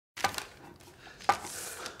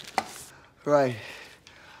Right.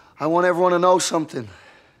 I want everyone to know something.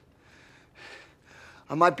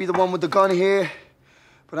 I might be the one with the gun here,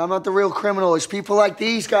 but I'm not the real criminal. It's people like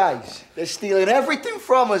these guys. They're stealing everything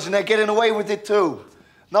from us, and they're getting away with it, too.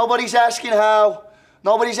 Nobody's asking how.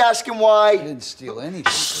 Nobody's asking why. I didn't steal anything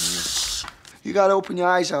from you. You gotta open your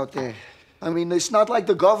eyes out there. I mean, it's not like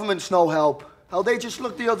the government's no help. Hell, they just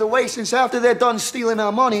look the other way since after they're done stealing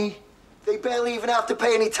our money, they barely even have to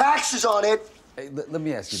pay any taxes on it. Hey, let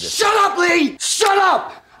me ask you this. Shut up, Lee! Shut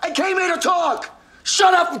up! I came here to talk!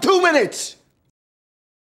 Shut up for 2 minutes!